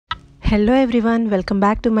Hello everyone, welcome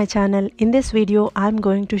back to my channel. In this video I'm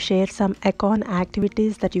going to share some Acorn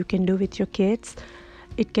activities that you can do with your kids.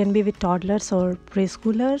 It can be with toddlers or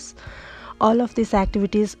preschoolers. All of these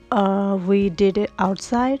activities we did it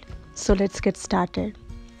outside, so let's get started.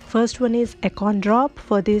 First one is Acorn drop.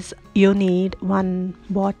 For this you need one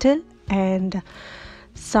bottle and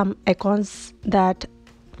some acorns that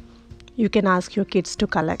you can ask your kids to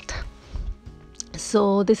collect.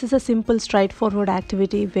 So this is a simple straightforward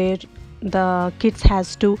activity where the kids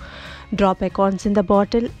has to drop acorns in the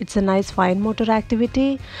bottle. It's a nice fine motor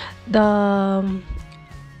activity. The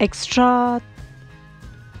extra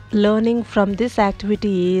learning from this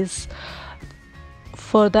activity is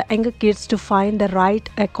for the younger kids to find the right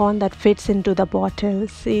acorn that fits into the bottle.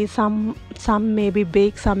 See, some may be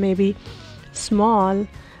big, some may be small,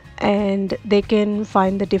 and they can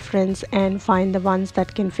find the difference and find the ones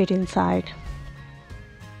that can fit inside.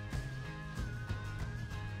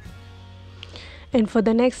 And for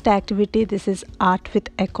the next activity, this is art with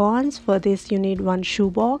acorns. For this you need one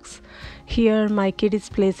shoebox. Here my kid is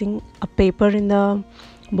placing a paper in the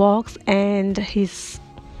box and he's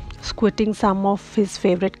squirting some of his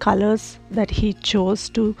favorite colors that he chose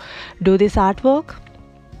to do this artwork,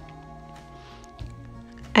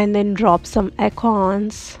 and then drop some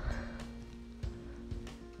acorns,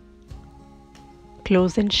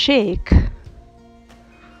 close and shake.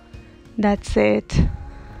 That's it.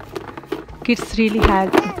 Kids really had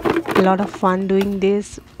a lot of fun doing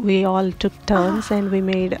this. We all took turns and we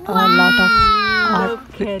made a lot of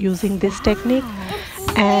art using this technique,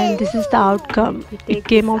 and this is the outcome. It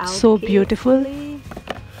came out so beautiful,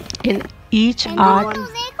 and each art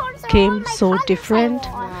came so different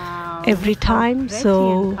every time.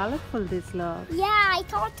 So I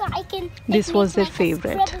thought I can. This was their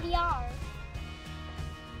favorite.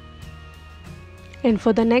 And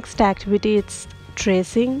for the next activity, it's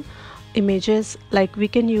tracing images. Like we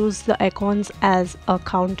can use the acorns as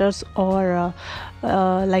counters or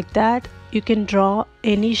like that. You can draw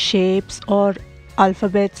any shapes or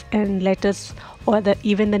alphabets and letters, or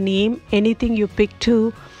even the name, anything you pick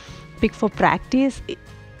for practice.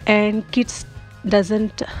 And kids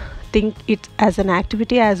doesn't think it as an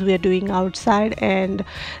activity as we are doing outside, and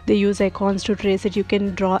they use acorns to trace it. You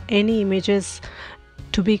can draw any images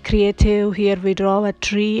to be creative. Here we draw a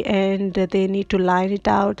tree and they need to line it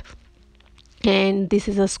out, and this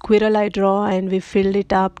is a squirrel I draw, and we filled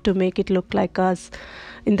it up to make it look like us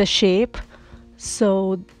in the shape.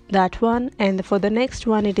 So that one. And for the next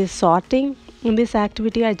one, it is sorting. In this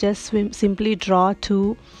activity I just simply draw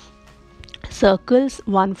two circles,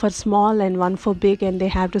 one for small and one for big, and they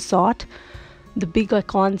have to sort the big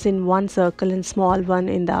acorns in one circle and small one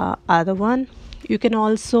in the other one. You can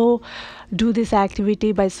also do this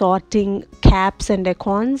activity by sorting caps and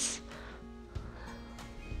acorns.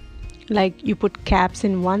 Like you put caps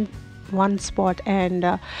in one spot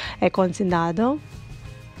and acorns in the other.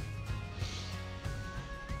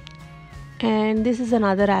 And this is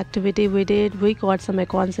another activity we did. We got some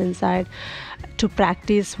acorns inside to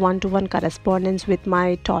practice one-to-one correspondence with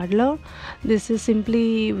my toddler. This is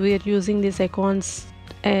simply we're using these acorns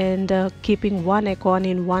and keeping one acorn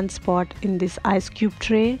in one spot in this ice cube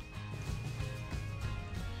tray.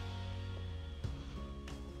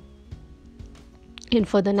 And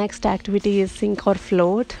for the next activity is sink or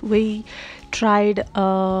float. We tried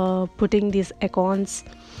putting these acorns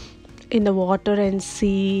in the water and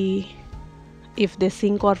see if they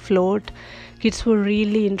sink or float. Kids were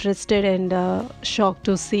really interested and shocked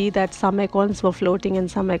to see that some acorns were floating and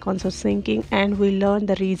some acorns were sinking, and we learned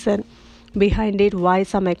the reason behind it, why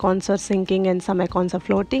some acorns are sinking and some acorns are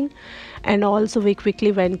floating. And also we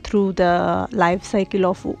quickly went through the life cycle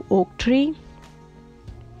of oak tree,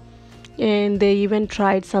 and they even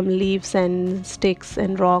tried some leaves and sticks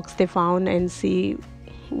and rocks they found and see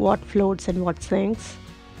what floats and what sinks.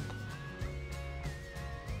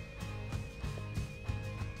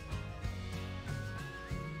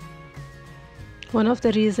 One of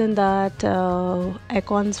the reasons that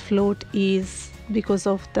acorns float is because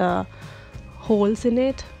of the holes in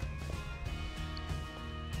it.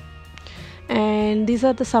 And these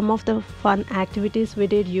are some of the fun activities we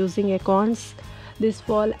did using acorns this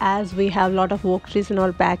fall, as we have a lot of oak trees in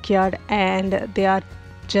our backyard and they are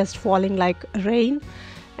just falling like rain,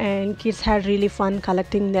 and kids had really fun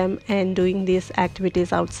collecting them and doing these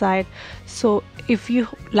activities outside. So if you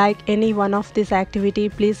like any one of this activity,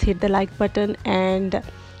 please hit the like button and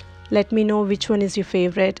let me know which one is your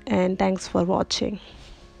favorite, and thanks for watching.